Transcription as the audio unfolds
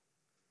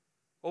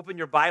Open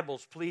your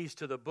Bibles, please,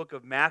 to the book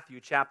of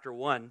Matthew, chapter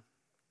 1.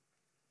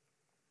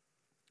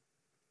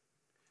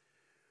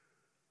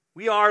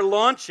 We are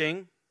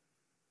launching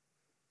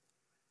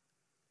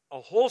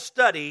a whole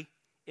study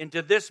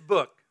into this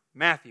book,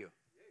 Matthew.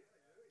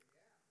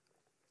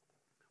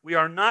 We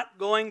are not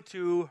going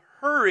to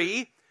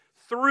hurry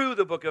through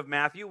the book of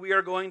Matthew. We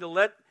are going to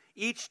let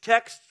each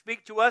text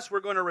speak to us. We're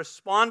going to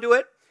respond to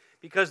it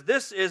because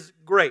this is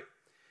great.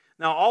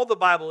 Now, all the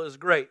Bible is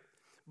great,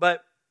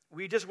 but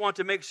we just want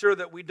to make sure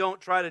that we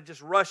don't try to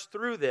just rush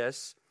through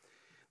this.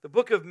 The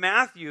book of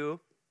Matthew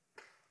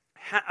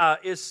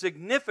is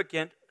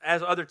significant,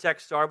 as other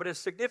texts are, but it's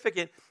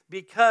significant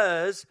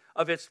because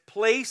of its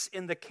place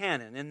in the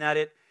canon, in that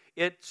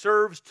it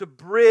serves to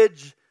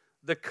bridge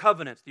the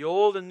covenants, the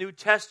Old and New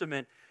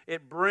Testament.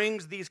 It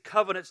brings these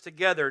covenants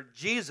together,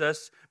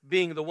 Jesus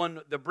being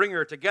the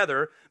bringer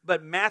together,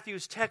 but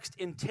Matthew's text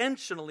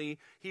intentionally,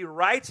 he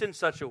writes in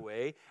such a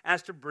way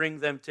as to bring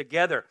them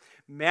together.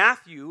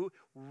 Matthew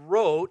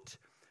wrote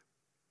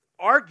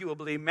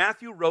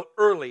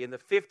early in the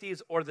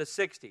 50s or the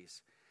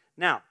 60s.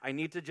 Now, I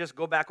need to just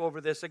go back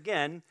over this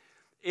again.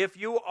 If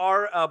you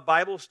are a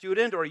Bible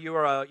student or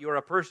you're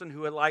a person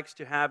who likes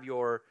to have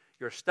your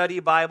study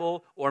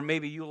Bible, or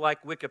maybe you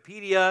like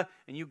Wikipedia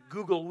and you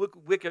Google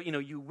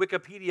you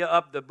Wikipedia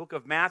up the book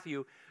of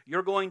Matthew,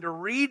 you're going to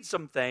read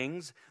some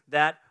things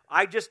that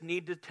I just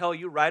need to tell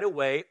you right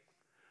away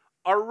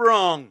are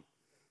wrong.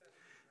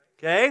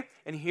 Okay?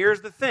 And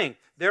here's the thing.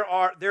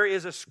 There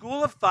is a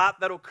school of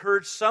thought that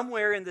occurred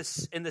somewhere in the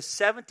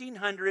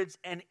 1700s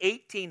and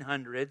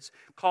 1800s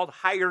called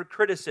higher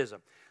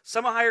criticism.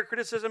 Some of higher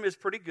criticism is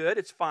pretty good.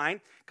 It's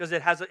fine because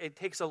it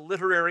takes a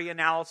literary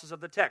analysis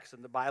of the text,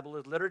 and the Bible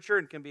is literature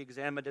and can be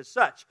examined as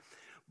such.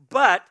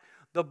 But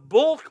the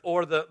bulk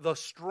or the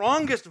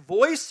strongest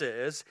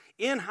voices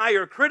in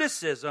higher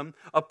criticism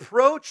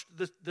approached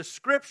the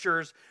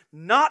Scriptures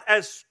not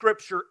as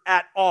Scripture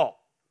at all,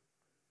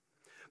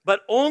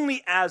 but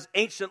only as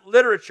ancient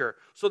literature.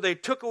 So they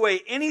took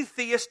away any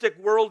theistic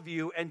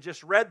worldview and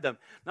just read them.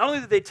 Not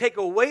only did they take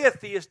away a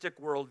theistic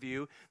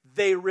worldview,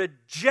 they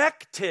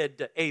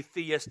rejected a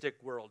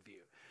theistic worldview.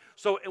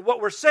 So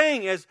what we're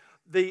saying is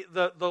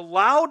the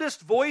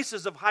loudest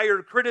voices of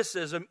higher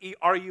criticism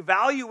are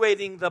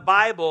evaluating the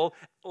Bible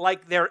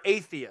like they're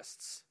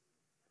atheists.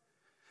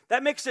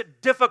 That makes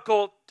it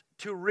difficult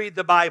to read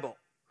the Bible.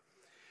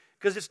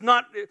 Because it's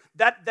not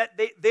that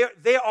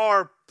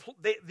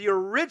the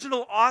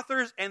original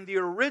authors and the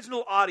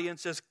original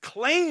audiences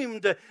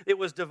claimed it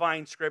was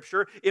divine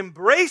Scripture,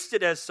 embraced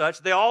it as such,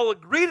 they all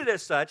agreed it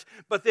as such,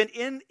 but then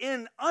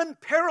in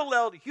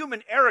unparalleled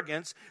human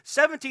arrogance,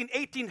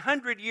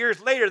 1800 years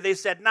later, they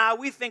said,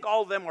 we think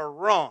all of them are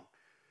wrong.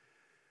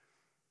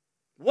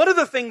 One of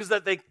the things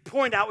that they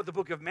point out with the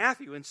book of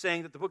Matthew in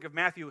saying that the book of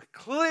Matthew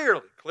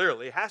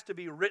clearly has to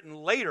be written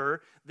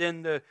later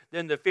than the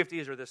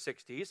 50s or the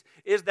 60s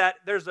is that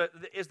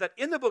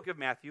in the book of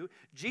Matthew,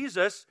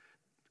 Jesus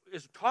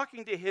is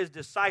talking to his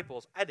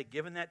disciples. I had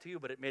given that to you,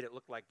 but it made it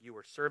look like you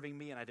were serving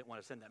me, and I didn't want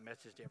to send that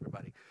message to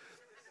everybody.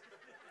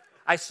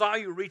 I saw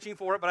you reaching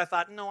for it, but I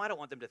thought, no, I don't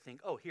want them to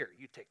think, oh, here,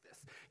 you take this.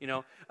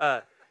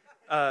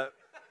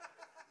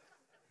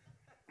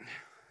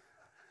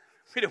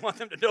 We don't want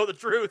them to know the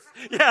truth.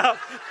 Yeah.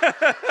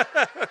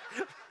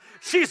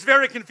 She's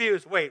very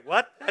confused. Wait,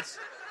 what?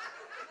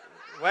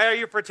 Why are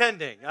you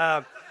pretending?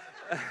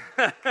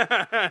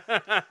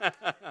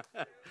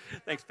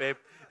 Thanks, babe.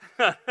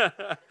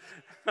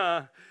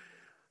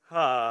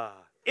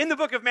 In the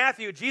book of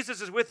Matthew, Jesus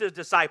is with his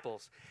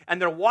disciples,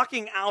 and they're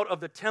walking out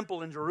of the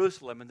temple in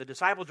Jerusalem, and the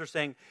disciples are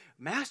saying,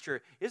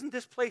 Master, isn't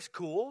this place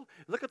cool?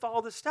 Look at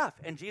all this stuff.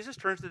 And Jesus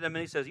turns to them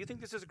and he says, you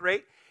think this is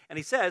great? And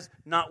he says,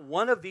 not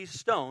one of these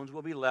stones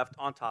will be left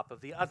on top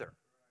of the other.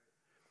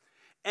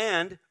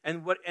 And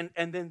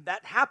then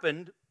that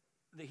happened.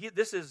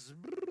 This is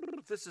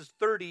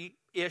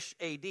 30-ish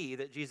AD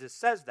that Jesus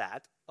says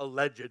that,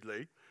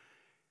 allegedly.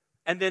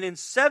 And then in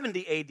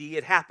 70 AD,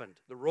 it happened.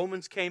 The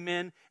Romans came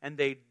in and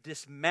they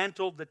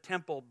dismantled the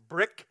temple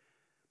brick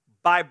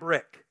by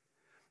brick.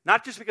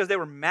 Not just because they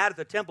were mad at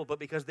the temple, but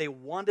because they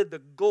wanted the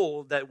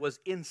gold that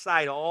was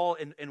inside all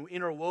and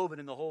interwoven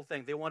in the whole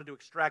thing. They wanted to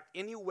extract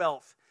any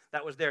wealth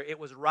that was there. It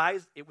was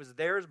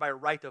theirs by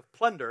right of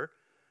plunder,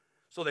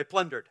 so they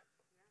plundered.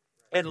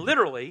 And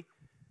literally,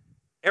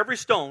 every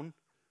stone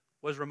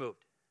was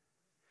removed.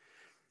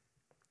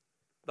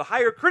 The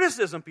higher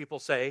criticism people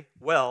say,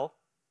 well,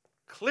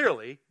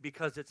 clearly,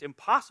 because it's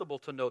impossible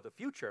to know the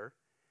future,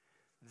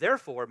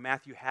 therefore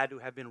Matthew had to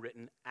have been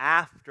written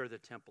after the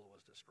temple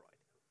was destroyed.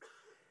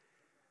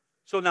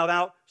 So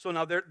now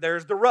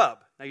there's the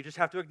rub. Now you just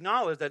have to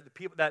acknowledge that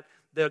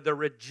the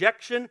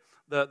rejection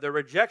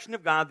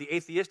of God, the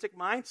atheistic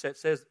mindset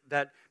says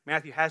that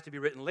Matthew has to be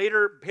written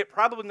later,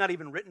 probably not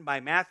even written by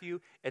Matthew,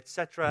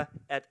 etc.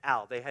 et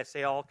al. They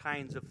say all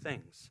kinds of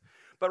things.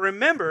 But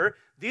remember,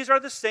 these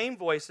are the same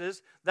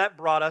voices that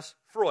brought us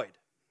Freud.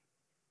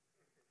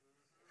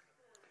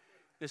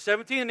 The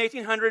 17 and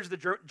 1800s,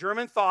 the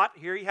German thought,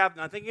 here you have,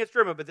 not thinking it's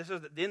German, but this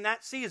is in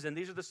that season,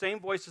 these are the same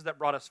voices that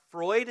brought us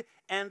Freud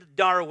and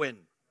Darwin.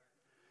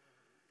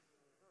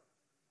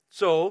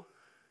 So,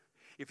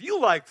 if you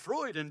like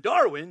Freud and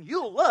Darwin,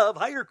 you'll love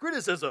higher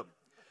criticism.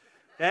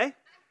 Okay?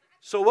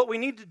 So what we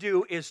need to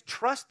do is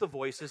trust the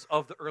voices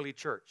of the early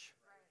church.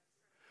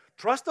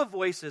 Trust the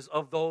voices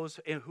of those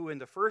who in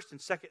the first and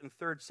second and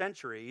third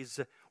centuries,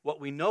 what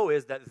we know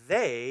is that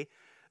they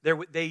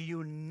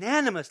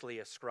unanimously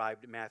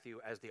ascribed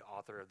Matthew as the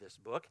author of this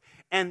book.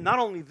 And not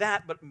only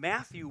that, but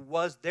Matthew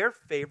was their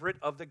favorite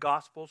of the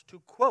Gospels to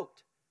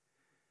quote.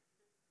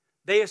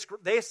 They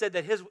said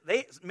that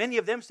many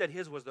of them said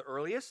his was the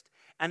earliest,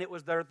 and it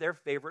was their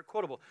favorite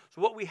quotable.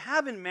 So what we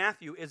have in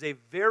Matthew is a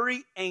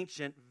very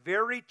ancient,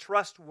 very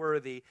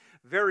trustworthy,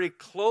 very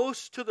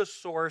close to the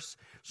source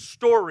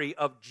story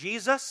of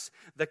Jesus,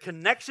 the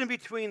connection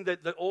between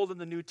the Old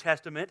and the New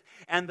Testament,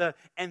 and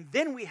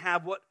then we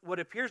have what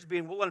appears to be,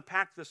 and we'll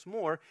unpack this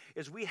more,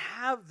 is we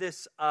have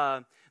this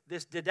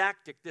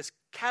didactic, this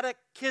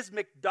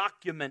catechismic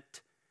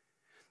document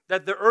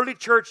that the early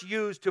church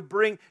used to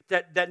bring,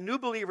 that new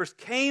believers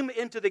came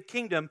into the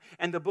kingdom,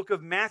 and the book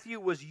of Matthew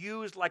was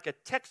used like a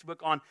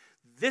textbook on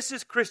this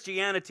is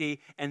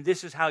Christianity, and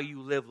this is how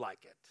you live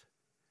like it.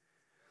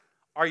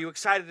 Are you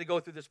excited to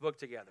go through this book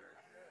together?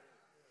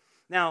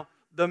 Now,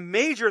 the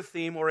major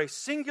theme, or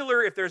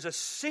if there's a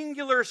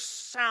singular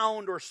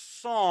sound or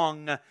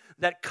song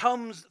that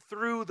comes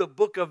through the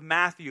book of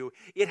Matthew,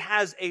 it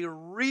has a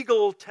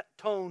regal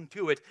tone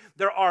to it.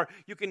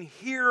 You can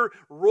hear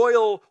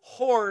royal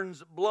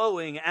horns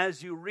blowing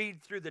as you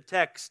read through the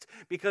text,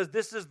 because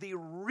this is the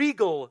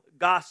regal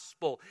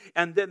gospel.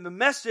 And then the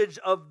message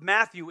of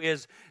Matthew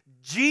is,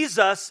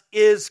 Jesus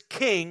is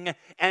king,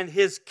 and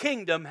his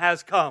kingdom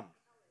has come.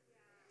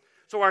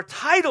 So our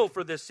title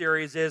for this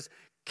series is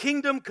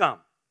Kingdom Come.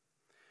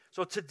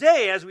 So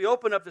today, as we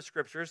open up the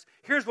scriptures,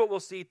 here's what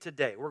we'll see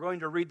today. We're going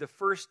to read the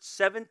first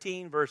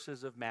 17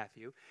 verses of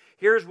Matthew.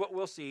 Here's what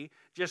we'll see,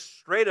 just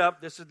straight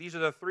up. These are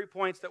the 3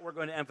 points that we're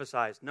going to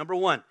emphasize. Number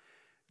one,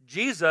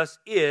 Jesus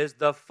is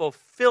the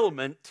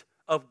fulfillment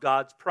of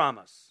God's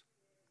promise.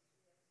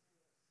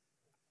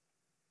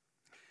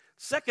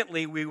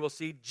 Secondly, we will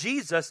see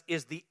Jesus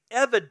is the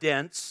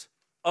evidence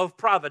of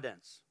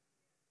providence.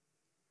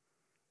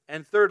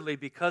 And thirdly,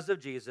 because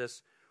of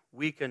Jesus,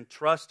 we can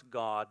trust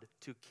God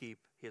to keep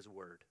his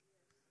word.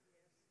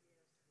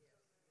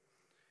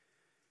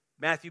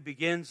 Matthew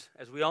begins,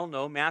 as we all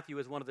know, Matthew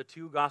is one of the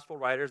two gospel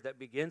writers that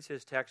begins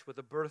his text with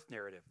a birth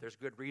narrative. There's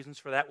good reasons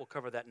for that. We'll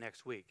cover that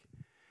next week.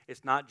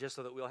 It's not just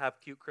so that we'll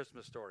have cute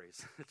Christmas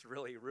stories. It's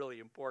really, really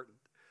important.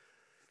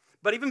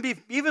 But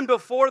even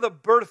before the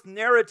birth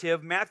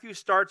narrative, Matthew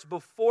starts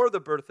before the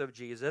birth of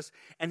Jesus,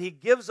 and he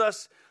gives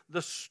us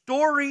the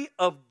story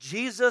of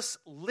Jesus'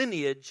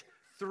 lineage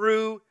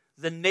through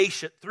the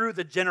nation, through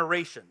the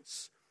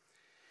generations.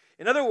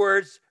 In other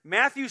words,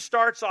 Matthew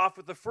starts off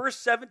with the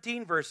first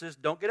 17 verses.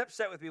 Don't get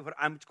upset with me, but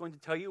I'm just going to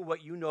tell you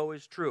what you know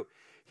is true.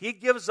 He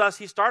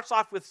starts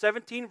off with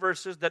 17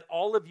 verses that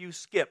all of you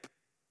skip.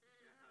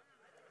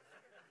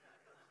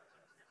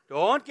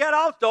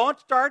 Don't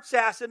start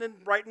sassing and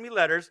writing me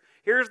letters.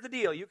 Here's the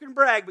deal. You can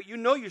brag, but you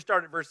know you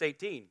start at verse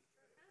 18.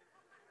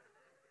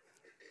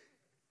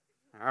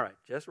 All right,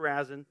 just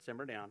razzing,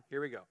 simmer down.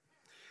 Here we go.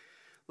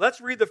 Let's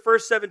read the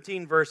first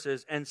 17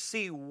 verses and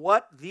see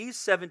what these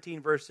 17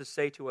 verses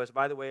say to us.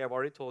 By the way, I've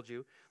already told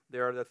you,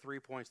 there are the 3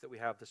 points that we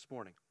have this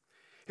morning.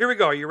 Here we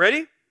go. Are you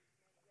ready?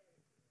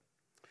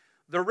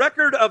 The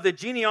record of the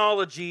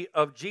genealogy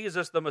of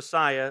Jesus the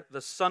Messiah,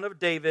 the son of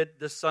David,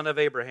 the son of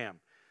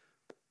Abraham.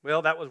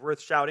 Well, that was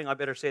worth shouting. I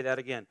better say that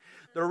again.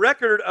 The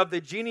record of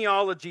the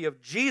genealogy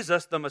of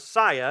Jesus the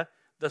Messiah,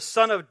 the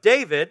son of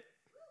David,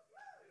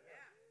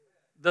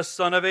 the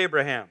son of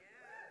Abraham.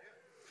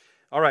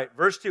 All right,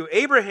 verse 2.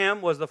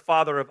 Abraham was the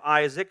father of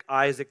Isaac,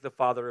 Isaac the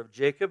father of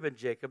Jacob, and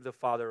Jacob the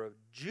father of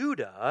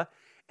Judah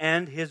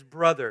and his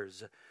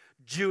brothers.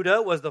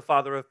 Judah was the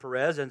father of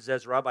Perez and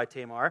Zezrah by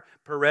Tamar.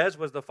 Perez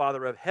was the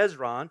father of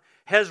Hezron.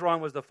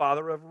 Hezron was the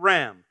father of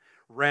Ram.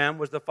 Ram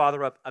was the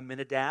father of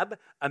Amminadab.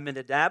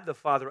 Amminadab the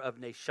father of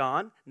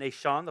Nahshon.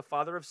 Nahshon the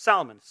father of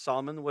Salmon.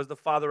 Salmon was the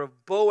father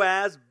of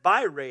Boaz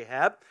by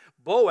Rahab.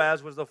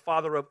 Boaz was the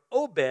father of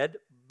Obed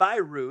by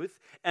Ruth,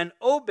 and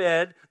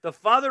Obed, the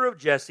father of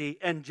Jesse,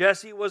 and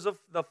Jesse was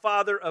the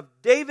father of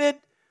David,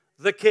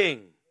 the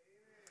king.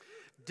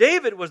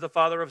 David was the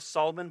father of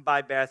Solomon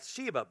by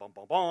Bathsheba,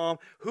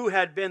 who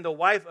had been the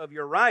wife of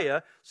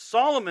Uriah.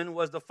 Solomon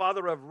was the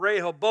father of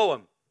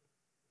Rehoboam.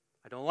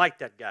 I don't like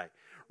that guy.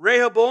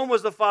 Rehoboam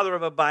was the father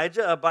of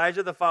Abijah,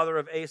 Abijah the father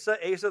of Asa,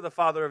 Asa the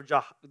father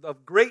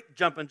of great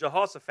jumping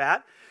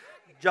Jehoshaphat.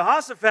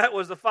 Jehoshaphat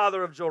was the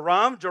father of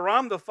Joram,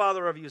 Joram the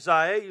father of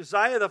Uzziah,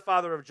 Uzziah the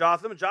father of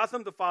Jotham,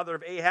 Jotham the father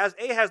of Ahaz,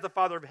 Ahaz the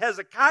father of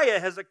Hezekiah,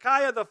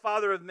 Hezekiah the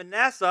father of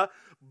Manasseh,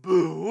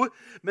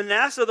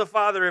 Manasseh the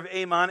father of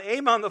Amon,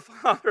 Amon the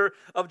father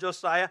of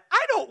Josiah.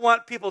 I don't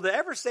want people to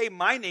ever say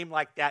my name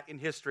like that in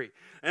history.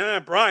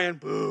 And Brian,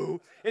 boo.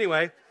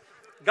 Anyway,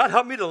 God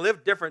help me to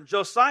live different.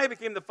 Josiah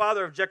became the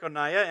father of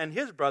Jeconiah and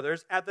his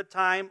brothers at the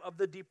time of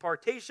the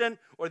deportation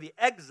or the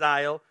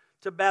exile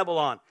to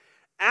Babylon.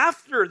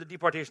 After the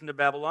deportation to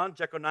Babylon,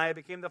 Jeconiah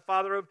became the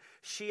father of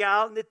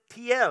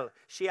Shealtiel.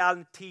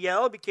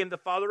 Shealtiel became the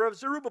father of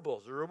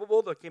Zerubbabel.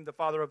 Zerubbabel became the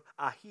father of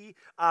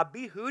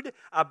Abihud.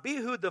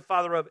 Abihud the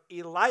father of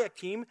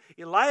Eliakim.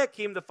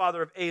 Eliakim the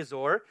father of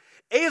Azor.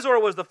 Azor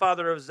was the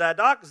father of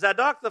Zadok.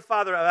 Zadok the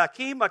father of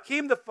Akim.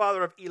 Akim the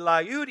father of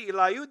Eliud.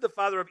 Eliud the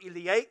father of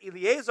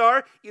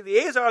Eleazar.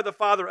 Eleazar the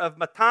father of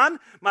Matan.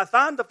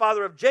 Matan the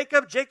father of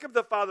Jacob. Jacob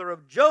the father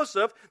of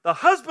Joseph, the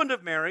husband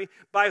of Mary,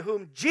 by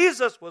whom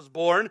Jesus was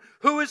born,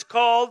 who is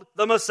called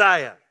the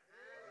Messiah.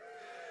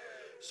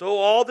 So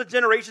all the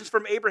generations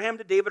from Abraham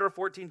to David are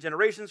 14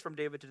 generations, from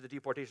David to the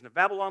deportation of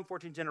Babylon,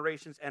 14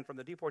 generations, and from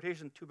the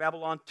deportation to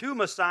Babylon to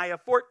Messiah,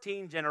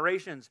 14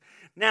 generations.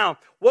 Now,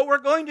 what we're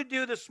going to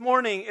do this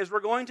morning is we're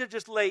going to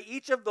just lay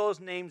each of those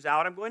names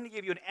out. I'm going to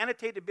give you an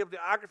annotated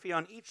bibliography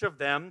on each of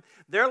them,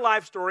 their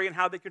life story, and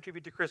how they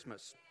contribute to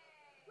Christmas.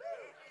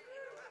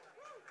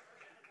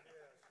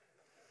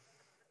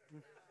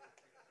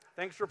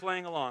 Thanks for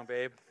playing along,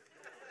 babe.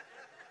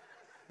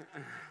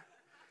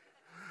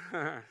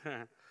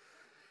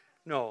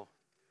 No.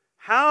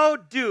 How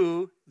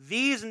do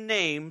these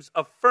names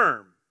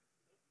affirm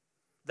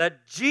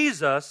that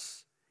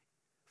Jesus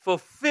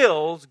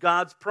fulfills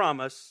God's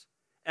promise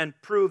and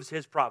proves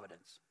his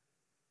providence?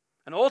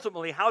 And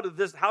ultimately, how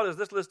does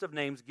this list of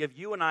names give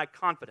you and I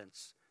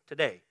confidence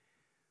today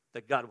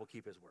that God will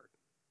keep his word?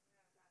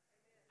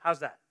 How's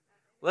that?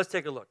 Let's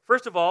take a look.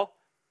 First of all,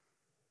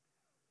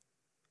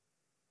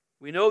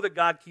 we know that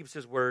God keeps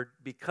his word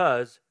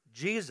because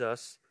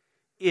Jesus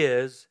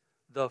is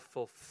the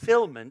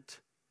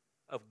fulfillment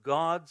of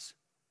God's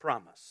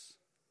promise.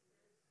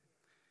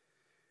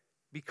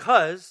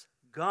 Because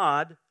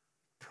God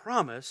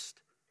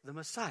promised the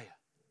Messiah.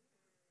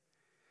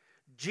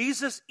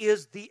 Jesus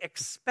is the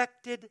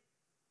expected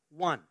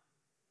one.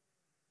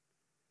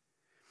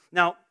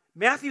 Now,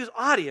 Matthew's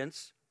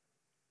audience,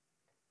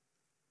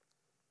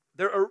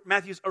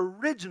 Matthew's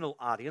original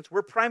audience,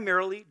 were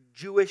primarily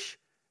Jewish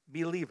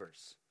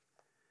believers.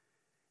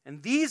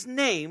 And these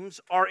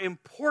names are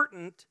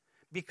important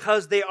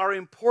because they are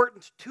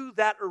important to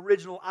that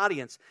original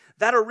audience.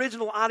 That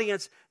original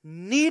audience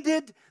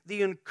needed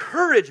the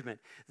encouragement.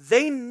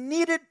 They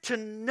needed to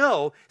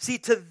know. See,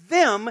 to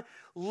them,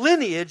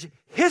 lineage,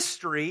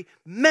 history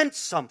meant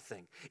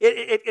something.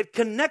 It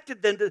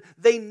connected them to,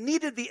 they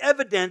needed the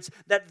evidence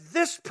that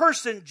this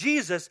person,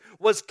 Jesus,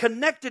 was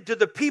connected to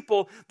the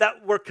people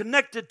that were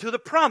connected to the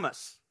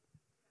promise.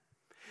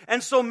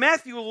 And so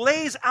Matthew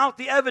lays out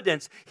the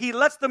evidence. He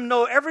lets them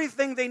know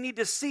everything they need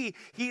to see.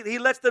 He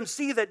lets them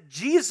see that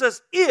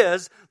Jesus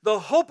is the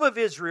hope of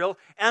Israel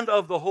and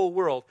of the whole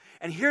world.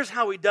 And here's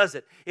how he does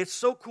it. It's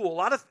so cool.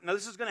 Now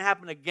this is going to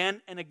happen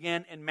again and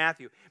again in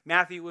Matthew.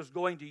 Matthew is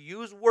going to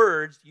use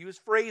words, use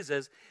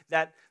phrases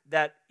that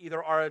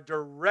either are a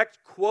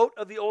direct quote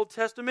of the Old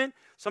Testament.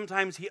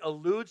 Sometimes he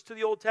alludes to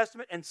the Old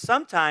Testament. And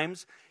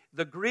sometimes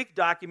the Greek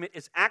document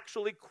is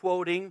actually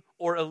quoting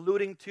or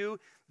alluding to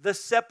the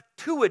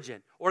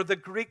Septuagint, or the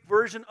Greek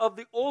version of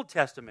the Old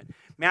Testament.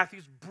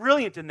 Matthew's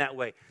brilliant in that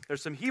way.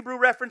 There's some Hebrew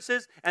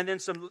references and then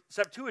some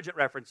Septuagint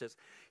references.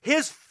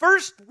 His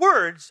first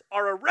words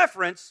are a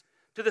reference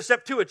to the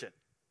Septuagint,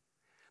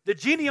 the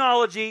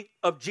genealogy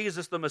of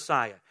Jesus the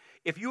Messiah.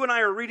 If you and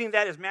I are reading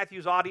that as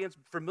Matthew's audience,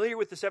 familiar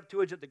with the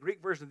Septuagint, the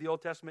Greek version of the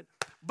Old Testament,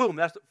 boom,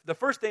 that's the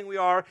first thing we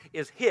are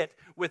is hit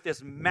with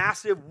this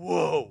massive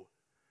whoa.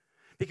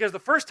 Because the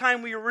first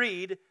time we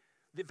read,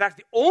 in fact,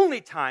 the only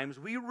times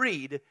we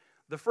read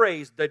the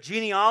phrase, the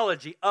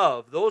genealogy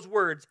of, those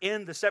words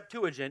in the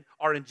Septuagint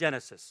are in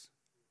Genesis.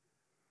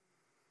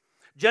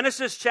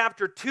 Genesis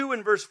chapter 2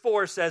 and verse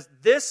 4 says,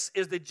 this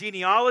is the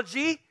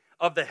genealogy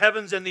of the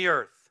heavens and the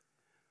earth.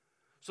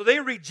 So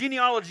they read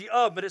genealogy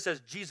of, but it says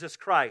Jesus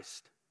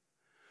Christ.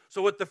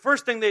 So what the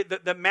first thing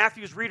that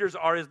Matthew's readers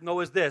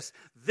know is this.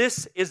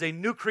 This is a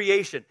new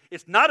creation.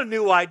 It's not a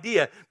new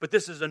idea, but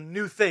this is a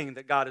new thing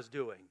that God is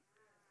doing.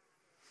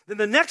 Then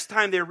the next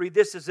time they read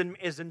this is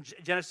in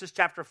Genesis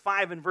chapter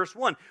 5 and verse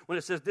 1, when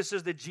it says this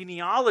is the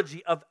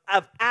genealogy of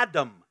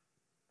Adam.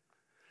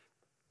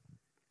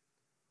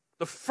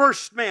 The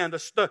first man,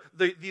 the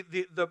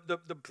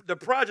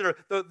progenitor,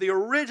 the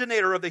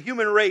originator of the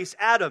human race,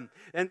 Adam.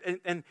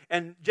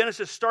 And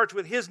Genesis starts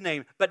with his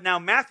name. But now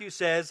Matthew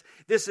says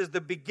this is the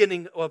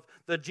beginning of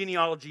the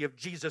genealogy of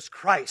Jesus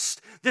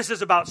Christ. This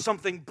is about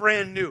something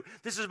brand new.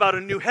 This is about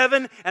a new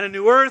heaven and a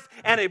new earth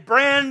and a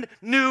brand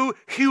new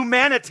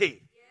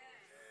humanity.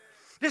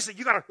 Listen,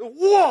 you gotta,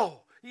 whoa!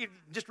 You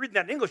just reading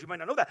that in English, you might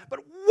not know that. But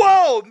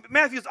whoa!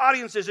 Matthew's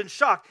audience is in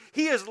shock.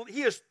 He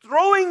is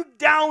throwing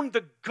down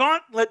the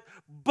gauntlet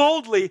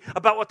boldly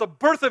about what the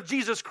birth of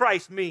Jesus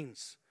Christ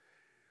means.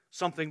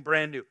 Something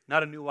brand new.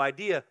 Not a new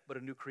idea, but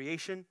a new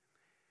creation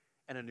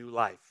and a new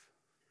life.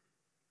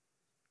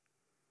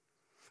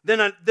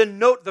 Then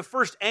note the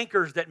first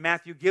anchors that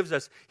Matthew gives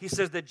us. He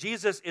says that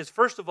Jesus is,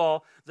 first of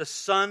all, the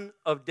son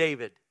of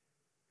David.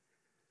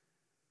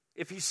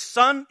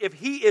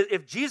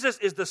 If Jesus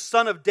is the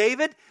son of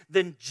David,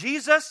 then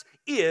Jesus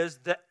is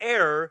the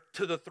heir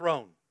to the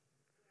throne.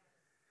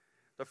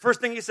 The first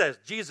thing he says,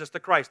 Jesus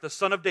the Christ, the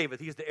son of David,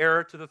 he's the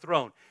heir to the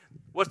throne.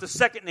 What's the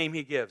second name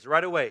he gives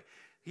right away?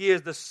 He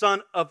is the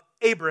son of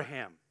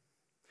Abraham,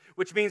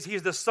 which means he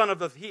is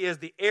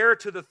the heir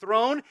to the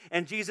throne,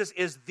 and Jesus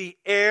is the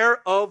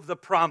heir of the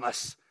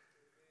promise.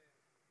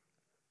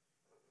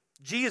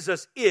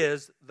 Jesus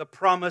is the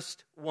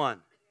promised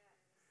one.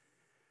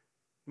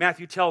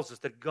 Matthew tells us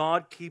that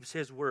God keeps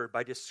his word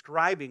by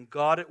describing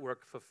God at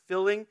work,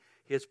 fulfilling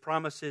his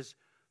promises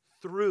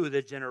through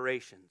the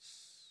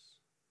generations.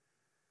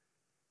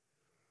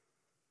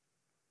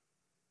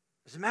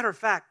 As a matter of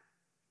fact,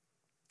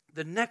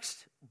 the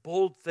next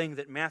bold thing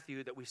that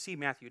we see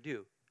Matthew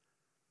do,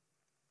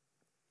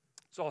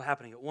 it's all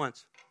happening at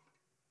once.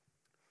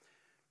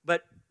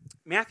 But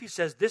Matthew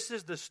says this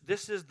is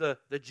the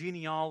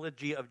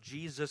genealogy of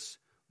Jesus,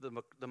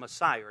 the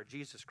Messiah, or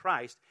Jesus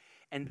Christ.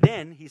 And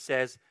then he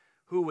says,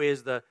 who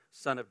is the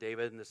son of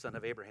David and the son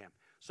of Abraham.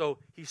 So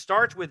he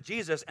starts with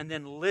Jesus and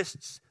then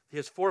lists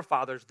his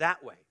forefathers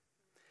that way.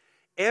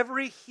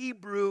 Every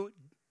Hebrew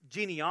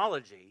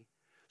genealogy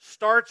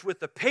starts with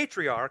the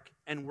patriarch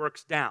and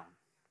works down.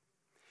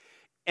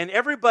 And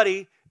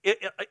everybody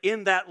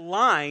in that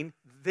line,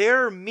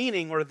 their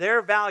meaning or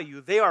their value,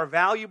 they are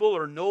valuable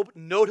or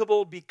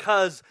notable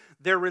because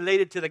they're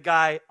related to the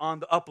guy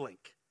on the uplink.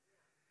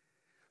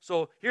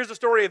 So here's the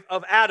story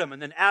of Adam,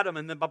 and then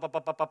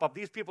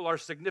these people are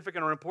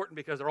significant or important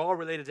because they're all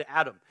related to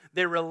Adam.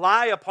 They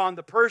rely upon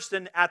the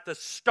person at the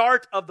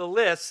start of the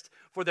list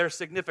for their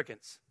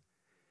significance.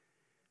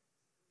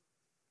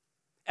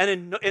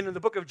 And in the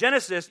book of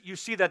Genesis, you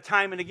see that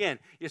time and again.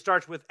 It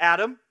starts with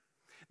Adam.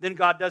 Then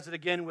God does it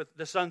again with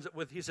the sons.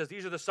 He says,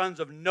 these are the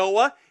sons of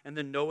Noah, and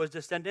then Noah's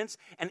descendants.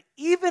 And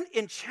even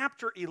in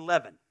chapter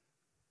 11,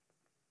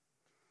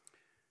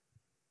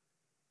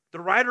 the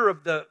writer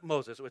of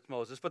Moses,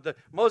 but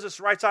Moses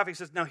writes off, he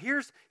says, now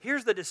here's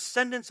the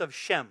descendants of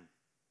Shem.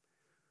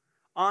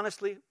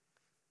 Honestly,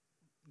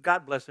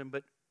 God bless him,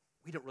 but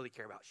we don't really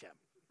care about Shem,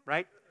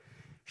 right?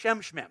 Shem,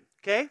 Shmem,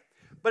 okay?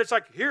 But it's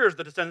like, here's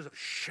the descendants of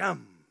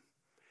Shem.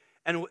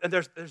 And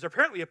there's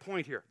apparently a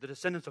point here, the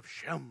descendants of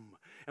Shem.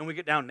 And we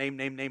get down, name.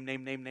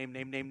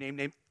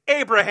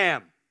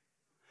 Abraham.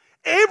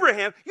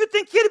 Abraham, you'd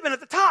think he'd have been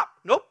at the top.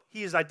 Nope,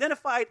 he is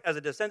identified as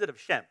a descendant of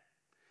Shem.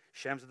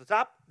 Shem's at the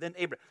top, then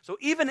Abraham. So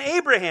even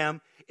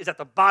Abraham is at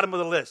the bottom of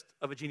the list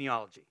of a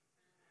genealogy.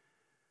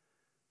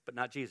 But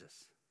not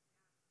Jesus.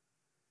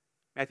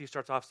 Matthew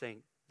starts off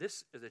saying,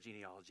 this is the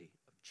genealogy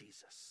of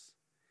Jesus.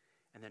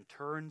 And then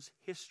turns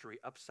history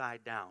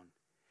upside down.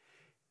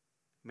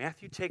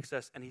 Matthew takes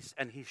us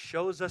and he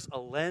shows us a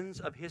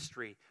lens of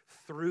history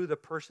through the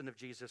person of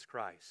Jesus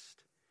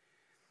Christ.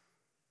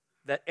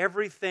 That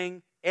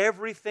everything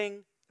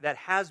that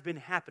has been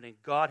happening,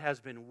 God has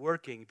been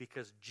working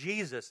because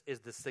Jesus is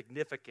the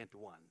significant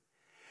one.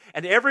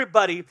 And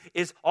everybody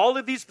all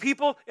of these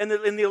people in the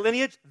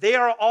lineage, they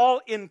are all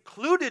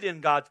included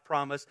in God's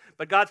promise,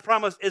 but God's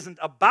promise isn't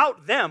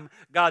about them.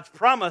 God's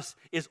promise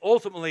is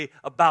ultimately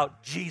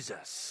about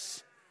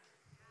Jesus,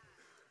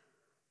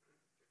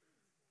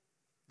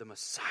 the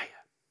Messiah.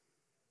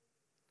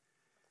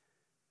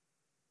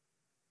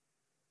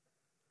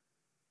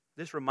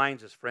 This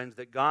reminds us, friends,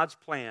 that God's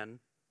plan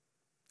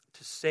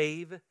to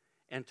save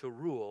and to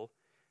rule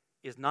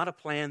is not a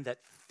plan that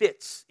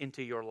fits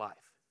into your life.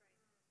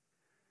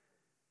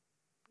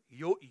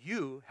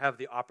 You have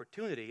the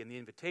opportunity and the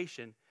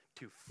invitation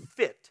to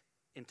fit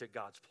into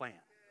God's plan.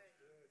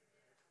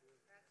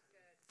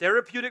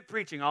 Therapeutic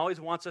preaching always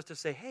wants us to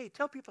say, hey,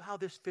 tell people how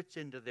this fits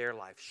into their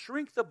life.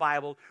 Shrink the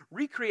Bible,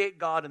 recreate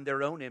God in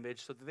their own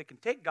image so that they can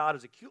take God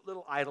as a cute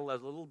little idol,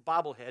 as a little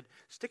bobblehead,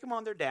 stick him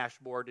on their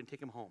dashboard and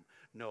take him home.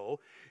 No,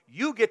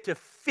 you get to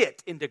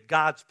fit into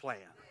God's plan.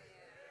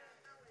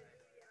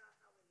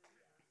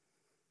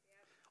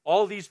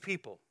 All these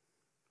people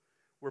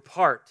were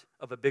part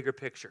of a bigger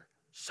picture.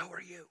 So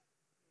are you.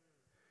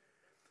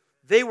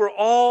 They were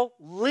all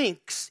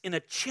links in a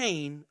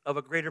chain of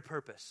a greater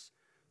purpose.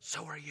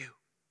 So are you.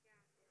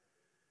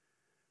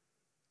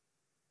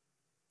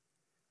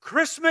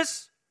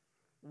 Christmas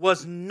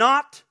was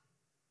not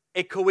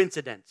a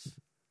coincidence.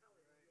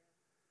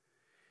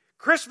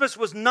 Christmas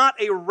was not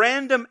a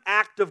random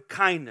act of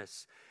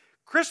kindness.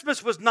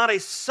 Christmas was not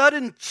a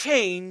sudden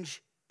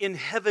change in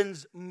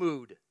heaven's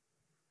mood.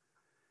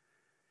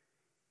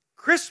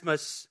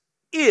 Christmas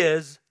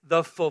is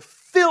the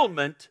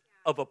fulfillment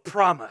of a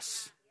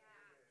promise.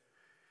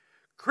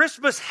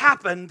 Christmas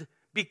happened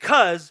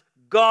because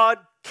God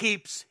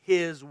keeps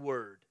his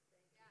word.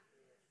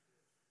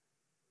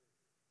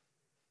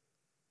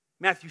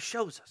 Matthew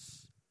shows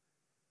us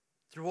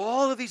through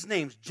all of these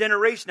names,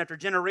 generation after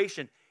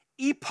generation,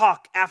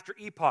 epoch after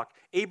epoch.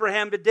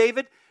 Abraham to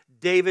David,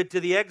 David to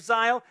the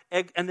exile,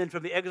 and then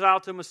from the exile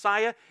to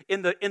Messiah.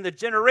 In the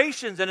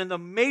generations and in the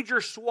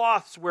major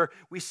swaths where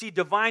we see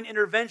divine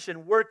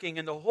intervention working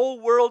and the whole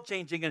world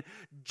changing and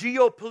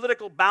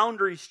geopolitical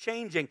boundaries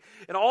changing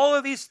and all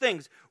of these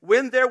things,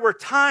 when there were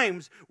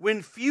times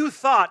when few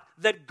thought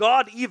that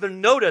God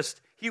even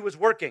noticed He was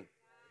working.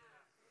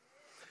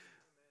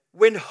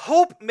 When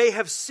hope may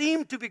have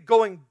seemed to be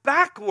going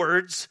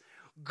backwards,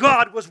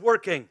 God was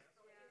working.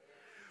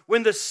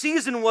 When the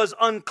season was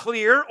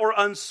unclear or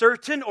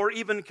uncertain or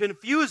even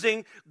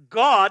confusing,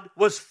 God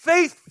was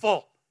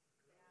faithful.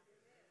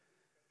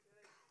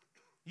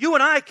 You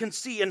and I can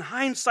see in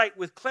hindsight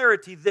with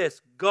clarity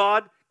this: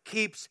 God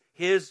keeps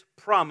His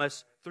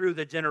promise through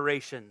the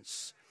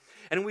generations.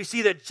 And we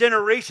see that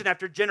generation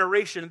after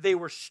generation, they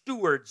were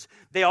stewards.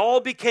 They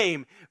all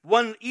became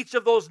each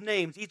of those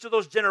names, each of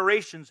those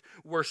generations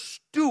were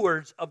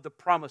stewards of the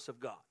promise of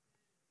God.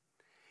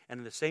 And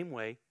in the same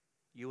way,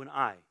 you and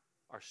I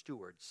are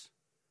stewards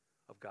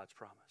of God's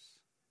promise.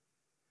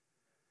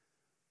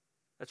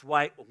 That's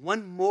why,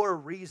 one more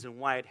reason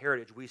why at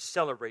Heritage we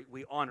celebrate,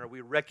 we honor,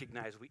 we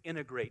recognize, we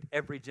integrate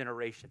every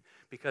generation.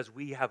 Because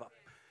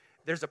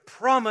there's a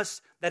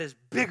promise that is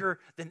bigger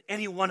than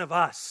any one of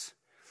us.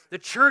 The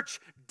church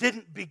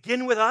didn't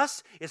begin with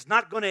us. It's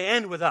not going to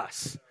end with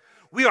us.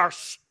 We are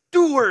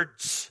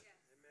stewards.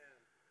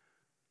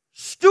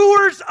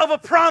 Stewards of a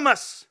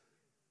promise.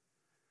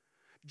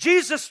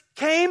 Jesus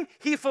came,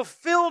 He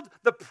fulfilled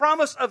the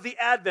promise of the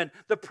Advent,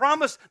 the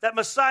promise that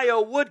Messiah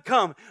would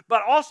come,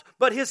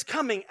 but His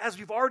coming, as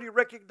we've already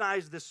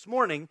recognized this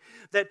morning,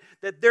 that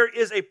there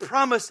is a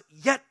promise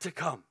yet to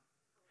come.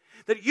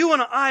 That you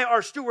and I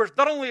are stewards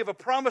not only of a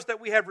promise that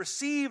we have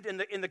received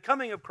in the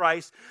coming of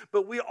Christ,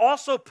 but we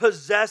also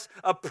possess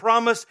a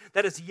promise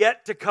that is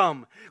yet to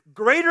come,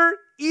 greater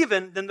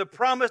even than the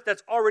promise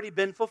that's already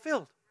been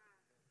fulfilled.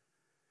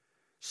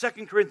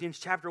 2 Corinthians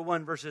chapter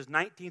 1, verses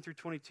 19 through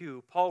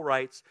 22, Paul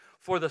writes,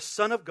 "For the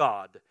Son of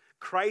God,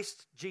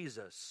 Christ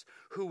Jesus,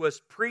 who was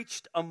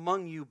preached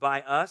among you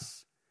by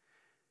us,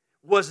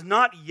 was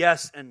not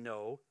yes and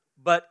no,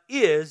 but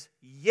is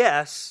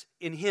yes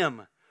in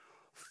Him."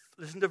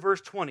 Listen to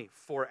verse 20.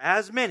 "For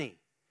as many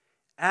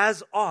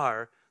as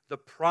are the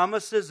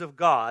promises of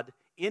God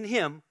in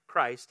Him,"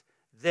 Christ,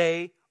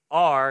 "they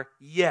are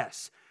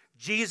yes."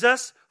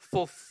 Jesus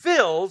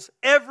fulfills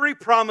every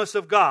promise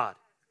of God.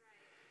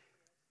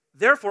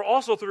 Therefore,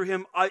 also through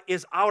Him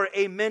is our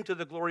amen to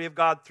the glory of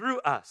God through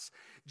us.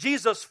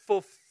 Jesus,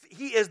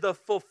 He is the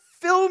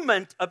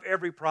fulfillment of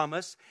every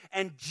promise,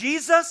 and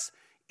Jesus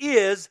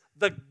is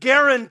the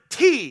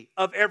guarantee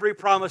of every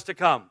promise to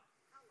come.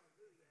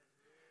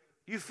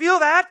 You feel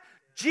that?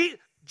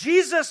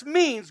 Jesus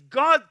means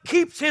God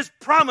keeps His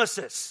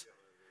promises.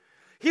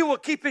 He will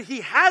keep it.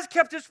 He has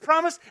kept His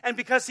promise, and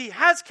because He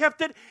has kept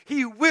it,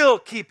 He will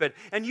keep it.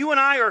 And you and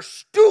I are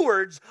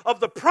stewards of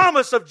the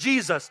promise of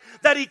Jesus,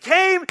 that He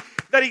came,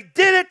 that He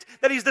did it,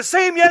 that He's the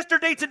same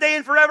yesterday, today,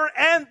 and forever,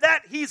 and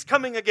that He's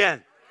coming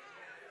again.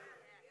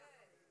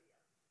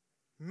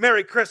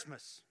 Merry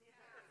Christmas.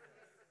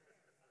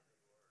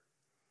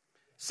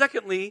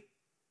 Secondly,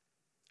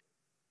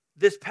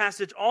 this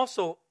passage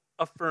also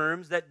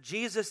affirms that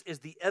Jesus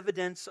is the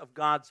evidence of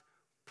God's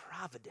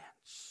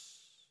providence.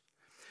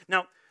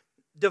 Now,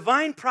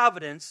 divine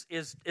providence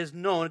is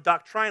known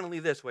doctrinally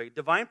this way.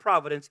 Divine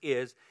providence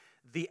is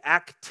the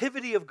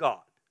activity of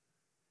God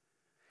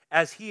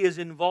as He is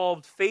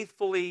involved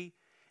faithfully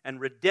and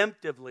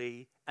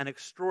redemptively and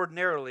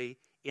extraordinarily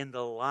in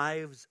the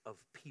lives of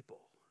people.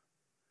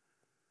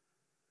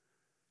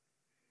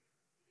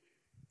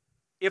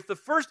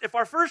 If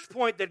our first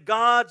point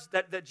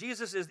that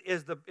Jesus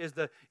is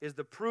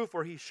the proof,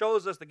 or He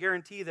shows us the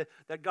guarantee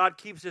that God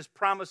keeps His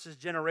promises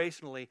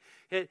generationally,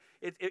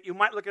 you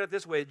might look at it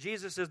this way: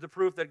 Jesus is the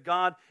proof that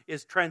God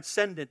is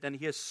transcendent and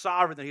He is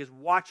sovereign, that He is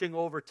watching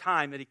over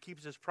time, that He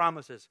keeps His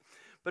promises.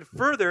 But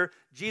further,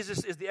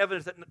 Jesus is the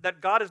evidence that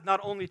God is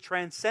not only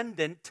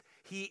transcendent,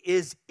 He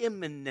is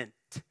immanent.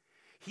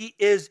 He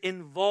is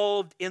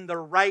involved in the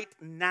right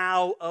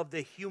now of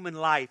the human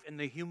life, in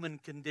the human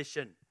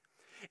condition.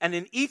 And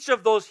in each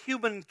of those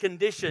human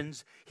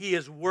conditions, He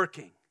is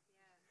working.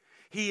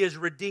 He is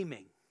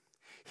redeeming.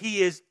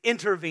 He is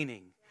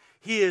intervening.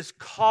 He is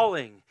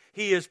calling.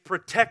 He is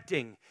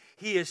protecting.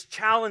 He is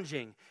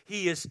challenging.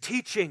 He is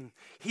teaching.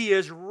 He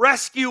is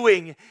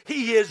rescuing.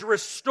 He is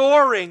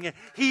restoring.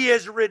 He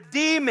is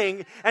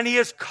redeeming. And He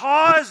is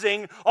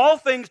causing all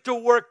things to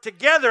work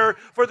together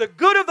for the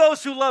good of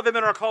those who love Him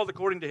and are called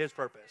according to His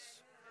purpose.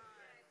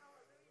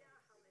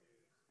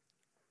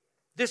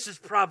 This is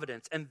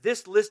providence, and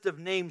this list of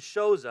names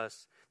shows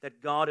us that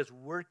God is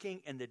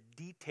working in the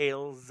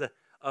details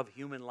of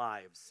human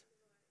lives.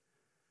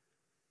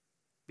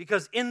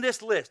 Because in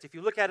this list, if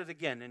you look at it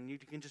again, and you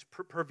can just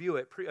peruse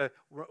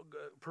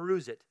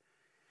it,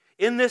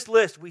 in this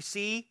list we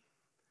see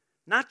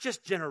not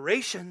just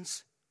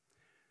generations,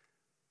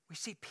 we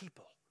see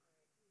people.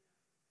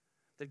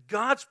 That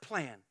God's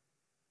plan,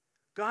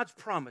 God's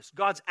promise,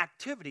 God's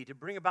activity to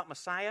bring about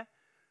Messiah,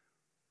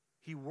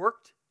 He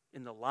worked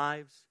in the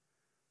lives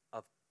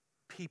of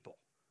people.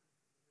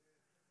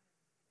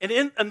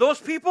 And those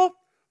people,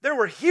 there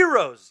were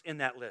heroes in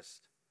that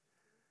list.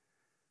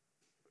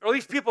 Or at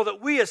least people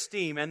that we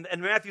esteem and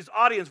Matthew's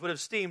audience would have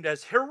esteemed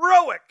as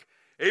heroic.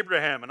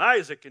 Abraham and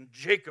Isaac and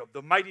Jacob,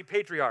 the mighty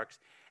patriarchs.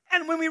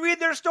 And when we read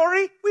their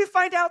story, we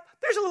find out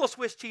there's a little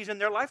Swiss cheese in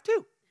their life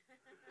too.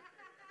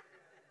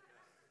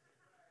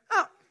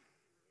 Oh.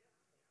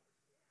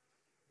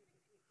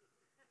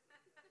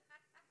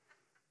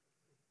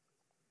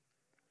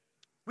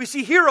 We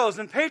see heroes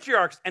and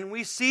patriarchs, and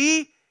we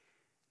see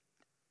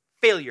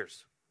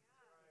failures.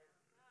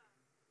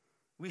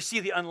 We see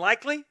the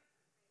unlikely.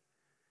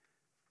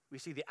 We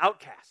see the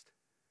outcast.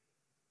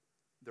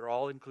 They're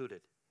all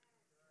included.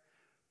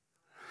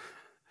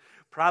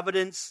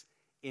 Providence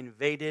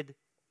invaded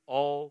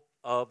all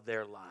of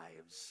their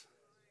lives.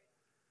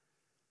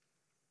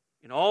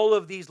 In all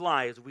of these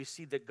lives, we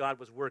see that God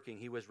was working.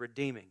 He was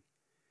redeeming.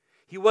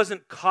 He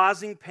wasn't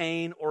causing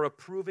pain or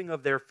approving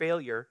of their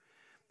failure,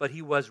 but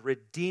He was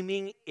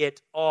redeeming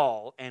it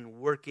all and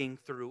working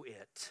through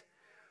it.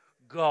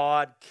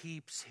 God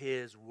keeps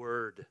His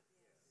word.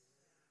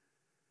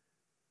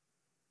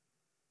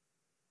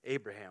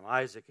 Abraham,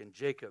 Isaac, and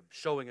Jacob,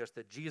 showing us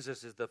that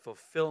Jesus is the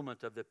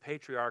fulfillment of the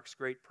patriarchs'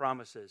 great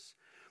promises.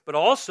 But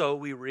also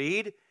we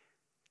read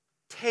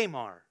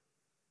Tamar,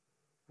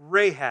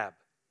 Rahab,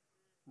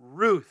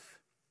 Ruth,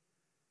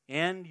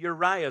 and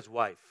Uriah's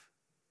wife.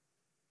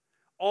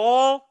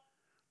 All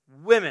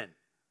women.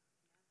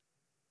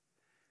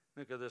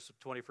 Look at this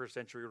 21st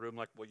century room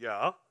like, well,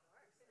 yeah,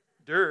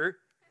 duh.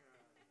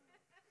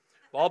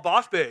 All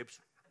boss babes.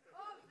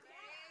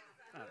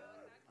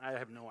 I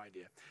have no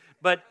idea.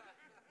 But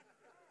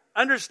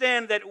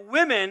understand that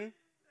women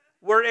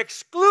were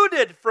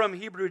excluded from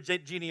Hebrew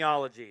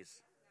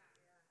genealogies.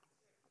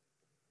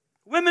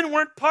 Women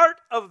weren't part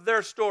of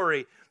their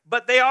story,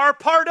 but they are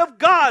part of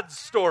God's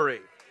story.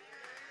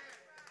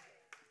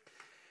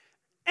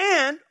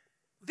 And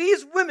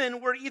these women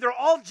were either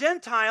all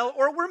Gentile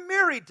or were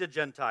married to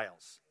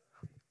Gentiles.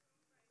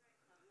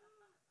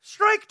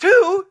 Strike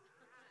two.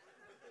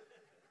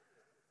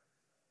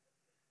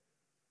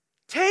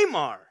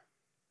 Tamar.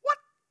 What?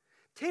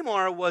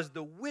 Tamar was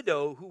the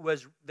widow who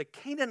was the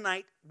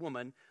Canaanite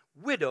woman,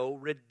 widow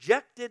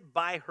rejected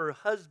by her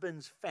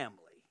husband's family,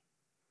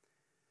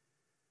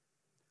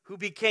 who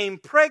became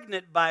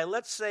pregnant by,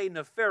 let's say,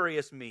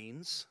 nefarious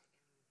means,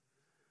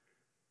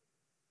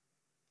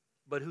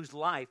 but whose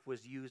life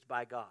was used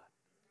by God.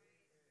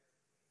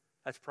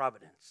 That's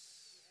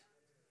providence.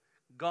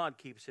 God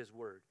keeps His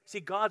word. See,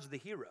 God's the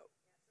hero.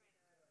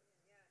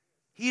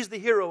 He's the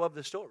hero of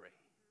the story.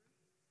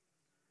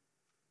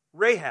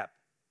 Rahab.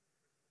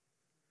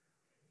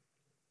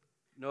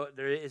 No,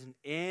 there isn't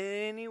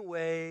any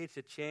way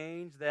to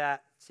change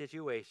that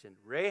situation.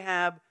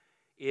 Rahab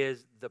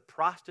is the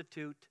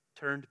prostitute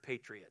turned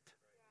patriot.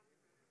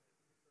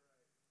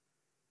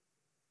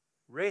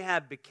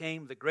 Rahab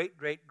became the great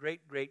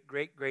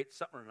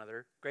something or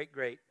another,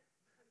 great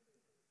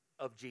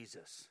of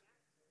Jesus.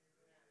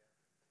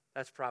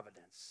 That's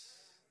providence.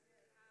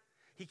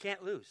 He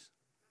can't lose.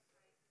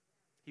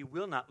 He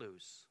will not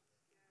lose.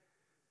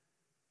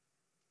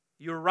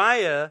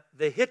 Uriah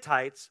the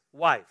Hittite's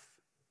wife.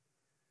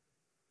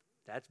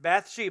 That's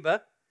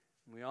Bathsheba.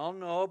 We all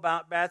know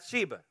about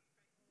Bathsheba.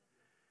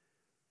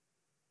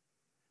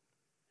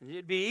 And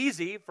it'd be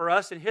easy for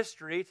us in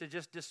history to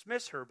just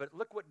dismiss her, but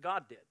look what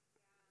God did.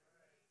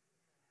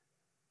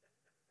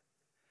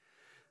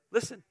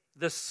 Listen,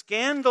 the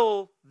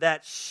scandal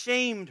that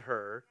shamed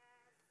her,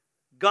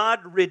 God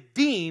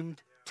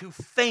redeemed to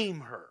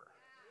fame her.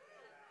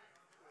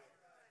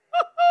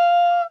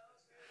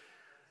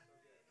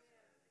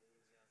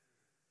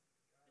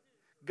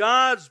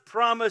 God's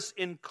promise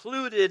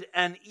included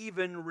and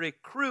even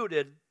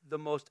recruited the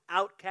most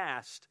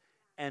outcast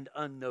and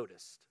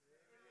unnoticed.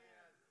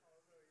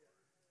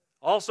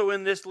 Also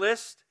in this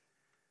list,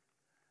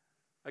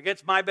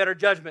 against my better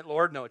judgment,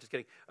 Lord, no, just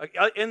kidding.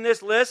 In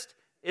this list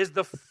is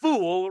the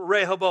fool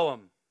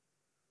Rehoboam,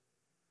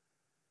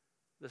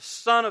 the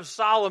son of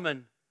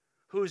Solomon,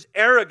 whose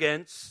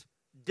arrogance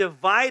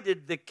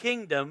divided the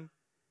kingdom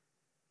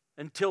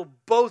until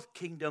both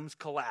kingdoms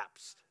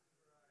collapsed.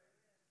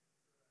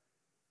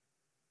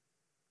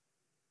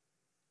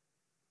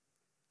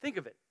 Think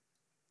of it.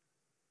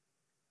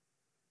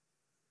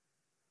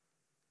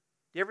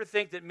 Do you ever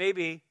think that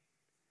maybe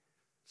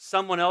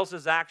someone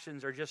else's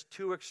actions are just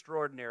too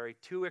extraordinary,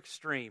 too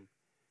extreme,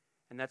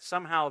 and that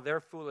somehow their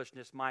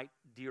foolishness might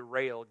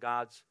derail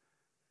God's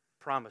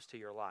promise to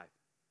your life?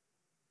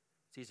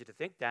 It's easy to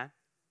think that.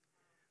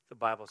 The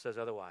Bible says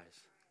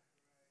otherwise.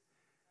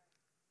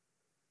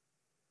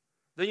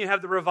 Then you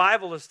have the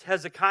revivalist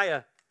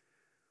Hezekiah,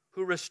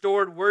 who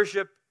restored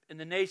worship in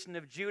the nation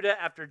of Judah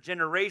after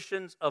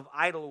generations of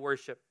idol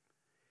worship.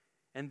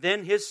 And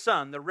then his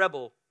son, the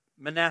rebel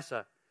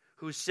Manasseh,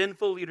 whose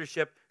sinful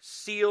leadership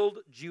sealed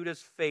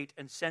Judah's fate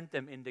and sent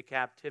them into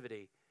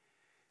captivity.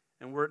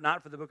 And were it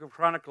not for the book of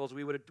Chronicles,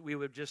 we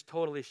would just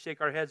totally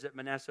shake our heads at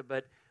Manasseh,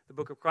 but the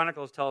book of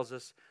Chronicles tells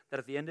us that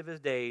at the end of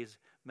his days,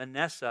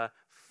 Manasseh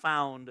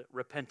found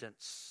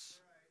repentance.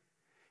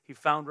 He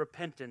found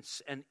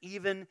repentance, and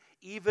even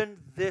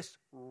this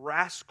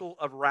rascal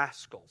of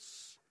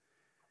rascals.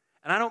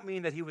 And I don't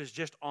mean that he was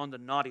just on the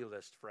naughty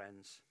list,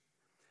 friends.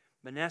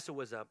 Manasseh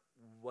was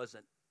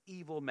an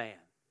evil man,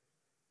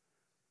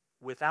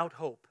 without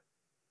hope,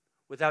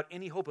 without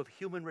any hope of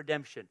human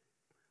redemption,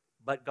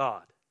 but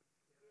God.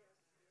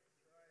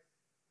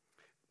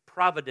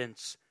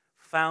 Providence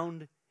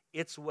found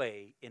its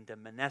way into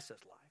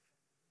Manasseh's life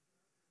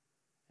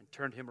and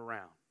turned him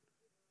around.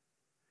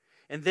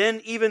 And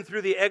then even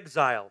through the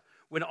exile,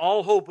 when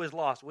all hope was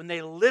lost, when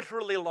they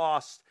literally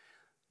lost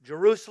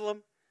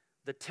Jerusalem,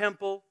 the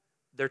temple,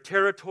 their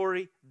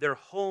territory, their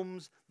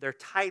homes, their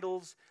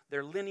titles,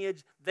 their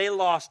lineage, they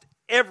lost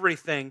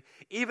everything.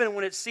 Even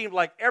when it seemed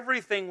like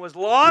everything was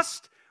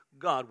lost,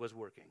 God was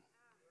working.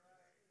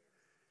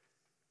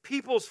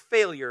 People's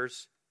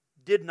failures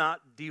did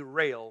not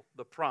derail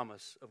the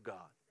promise of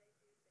God.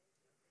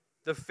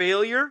 The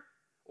failure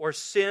or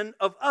sin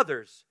of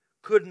others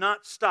could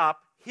not stop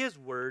His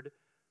word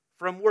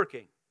from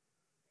working.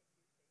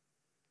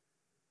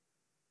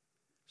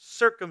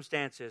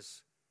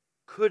 Circumstances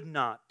could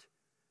not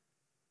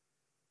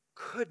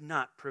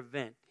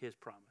prevent His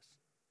promise.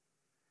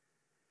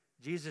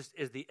 Jesus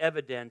is the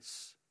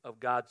evidence of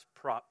God's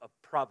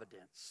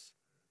providence.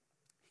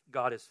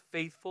 God is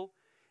faithful,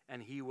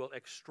 and He will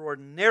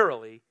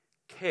extraordinarily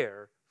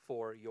care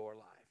for your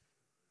life.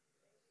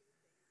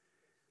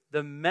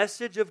 The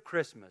message of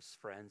Christmas,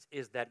 friends,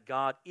 is that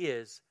God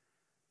is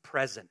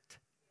present.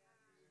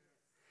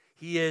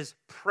 He is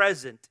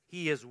present.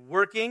 He is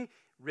working,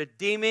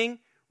 redeeming,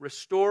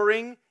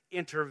 restoring,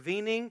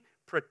 intervening,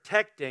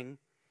 protecting.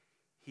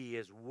 He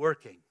is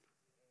working.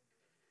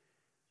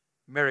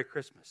 Merry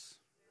Christmas.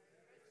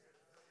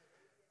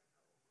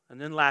 And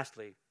then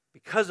lastly,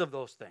 because of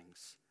those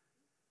things,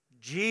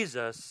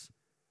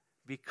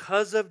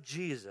 because of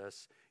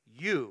Jesus,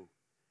 you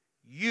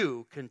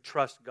can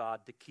trust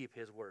God to keep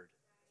His word.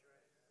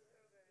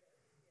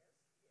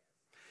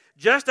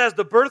 Just as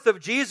the birth of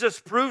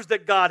Jesus proves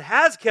that God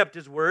has kept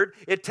His word,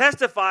 it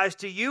testifies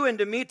to you and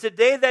to me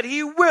today that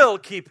He will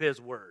keep His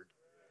word.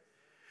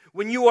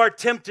 When you are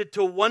tempted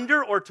to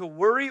wonder or to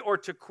worry or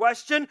to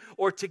question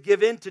or to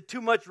give in to too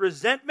much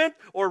resentment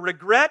or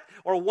regret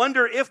or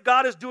wonder if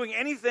God is doing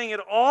anything at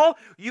all,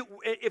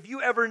 if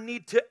you ever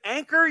need to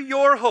anchor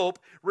your hope,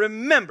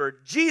 remember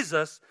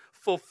Jesus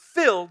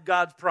fulfilled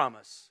God's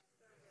promise.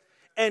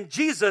 And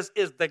Jesus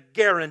is the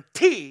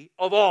guarantee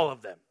of all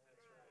of them.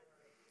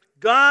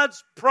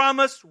 God's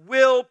promise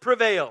will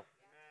prevail.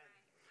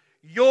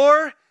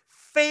 Your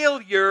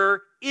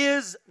failure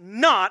is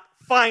not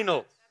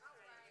final.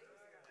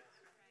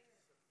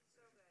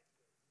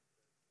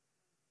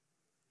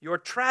 Your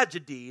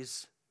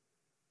tragedies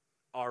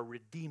are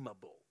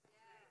redeemable.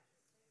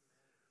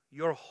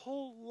 Your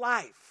whole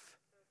life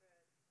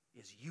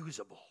is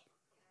usable.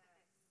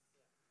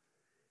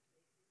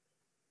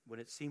 When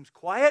it seems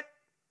quiet,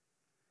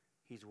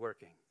 He's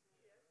working.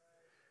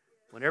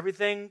 When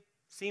everything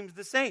seems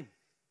the same,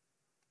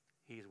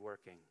 He's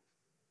working.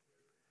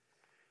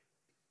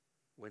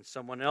 When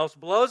someone else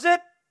blows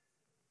it,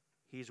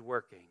 He's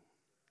working.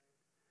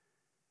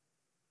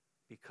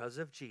 Because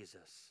of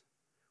Jesus,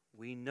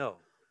 we know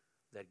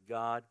that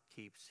God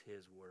keeps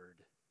His word.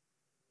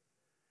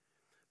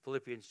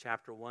 Philippians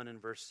chapter 1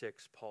 and verse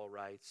 6, Paul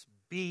writes,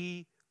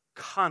 "Be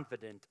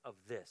confident of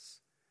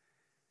this."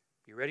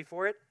 You ready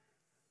for it?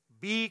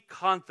 Be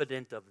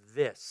confident of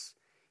this.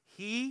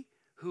 He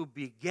who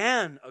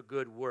began a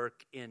good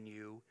work in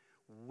you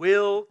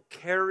will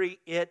carry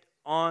it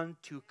on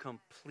to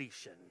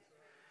completion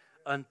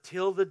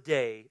until the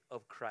day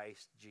of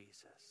Christ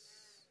Jesus.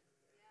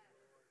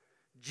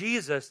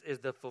 Jesus is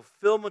the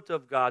fulfillment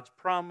of God's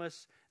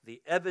promise,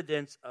 the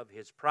evidence of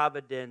His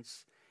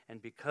providence, and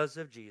because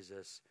of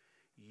Jesus,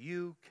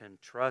 you can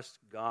trust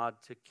God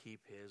to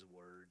keep His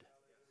word.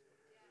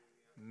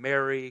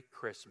 Merry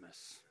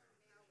Christmas.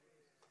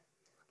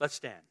 Let's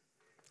stand.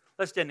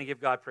 Let's stand and give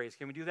God praise.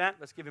 Can we do that?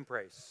 Let's give Him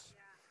praise.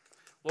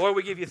 Lord,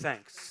 we give You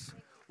thanks.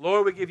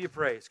 Lord, we give You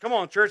praise. Come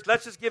on, church,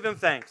 let's just give Him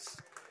thanks.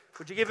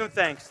 Would you give Him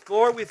thanks?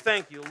 Lord, we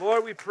thank You.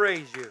 Lord, we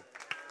praise You.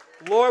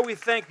 Lord, we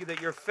thank You that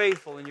You're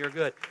faithful and You're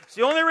good. It's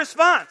the only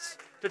response,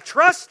 to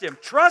trust Him,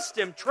 trust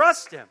Him,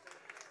 trust Him.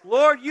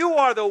 Lord, You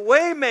are the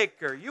way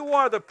maker. You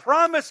are the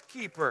promise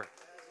keeper.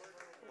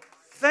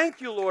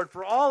 Thank You, Lord,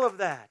 for all of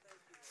that.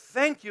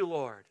 Thank You,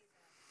 Lord.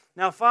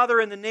 Now, Father,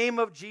 in the name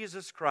of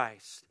Jesus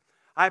Christ,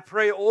 I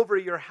pray over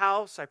Your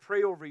house. I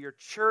pray over Your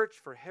church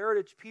for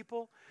Heritage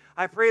people.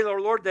 I pray,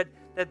 Lord,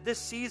 that this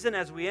season,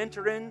 as we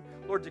enter in,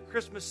 Lord, the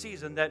Christmas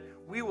season, that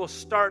we will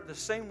start the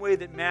same way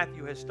that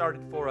Matthew has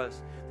started for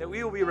us. That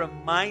we will be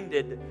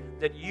reminded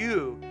that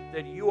You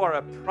are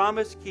a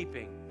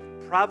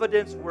promise-keeping,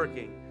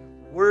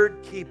 providence-working,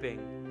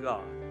 word-keeping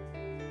God.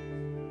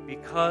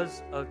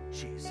 Because of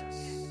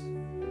Jesus.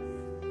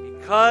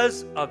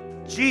 Because of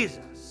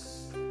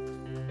Jesus.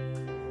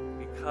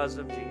 Because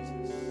of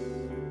Jesus.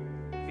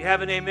 If you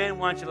have an amen,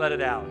 why don't you let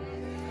it out?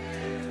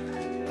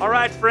 All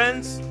right,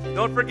 friends,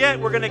 don't forget,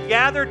 we're going to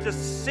gather to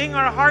sing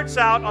our hearts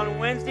out on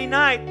Wednesday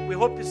night. We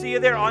hope to see you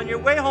there. On your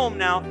way home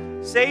now,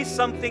 say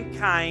something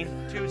kind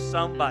to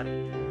somebody.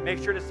 Make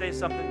sure to say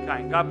something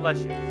kind. God bless you.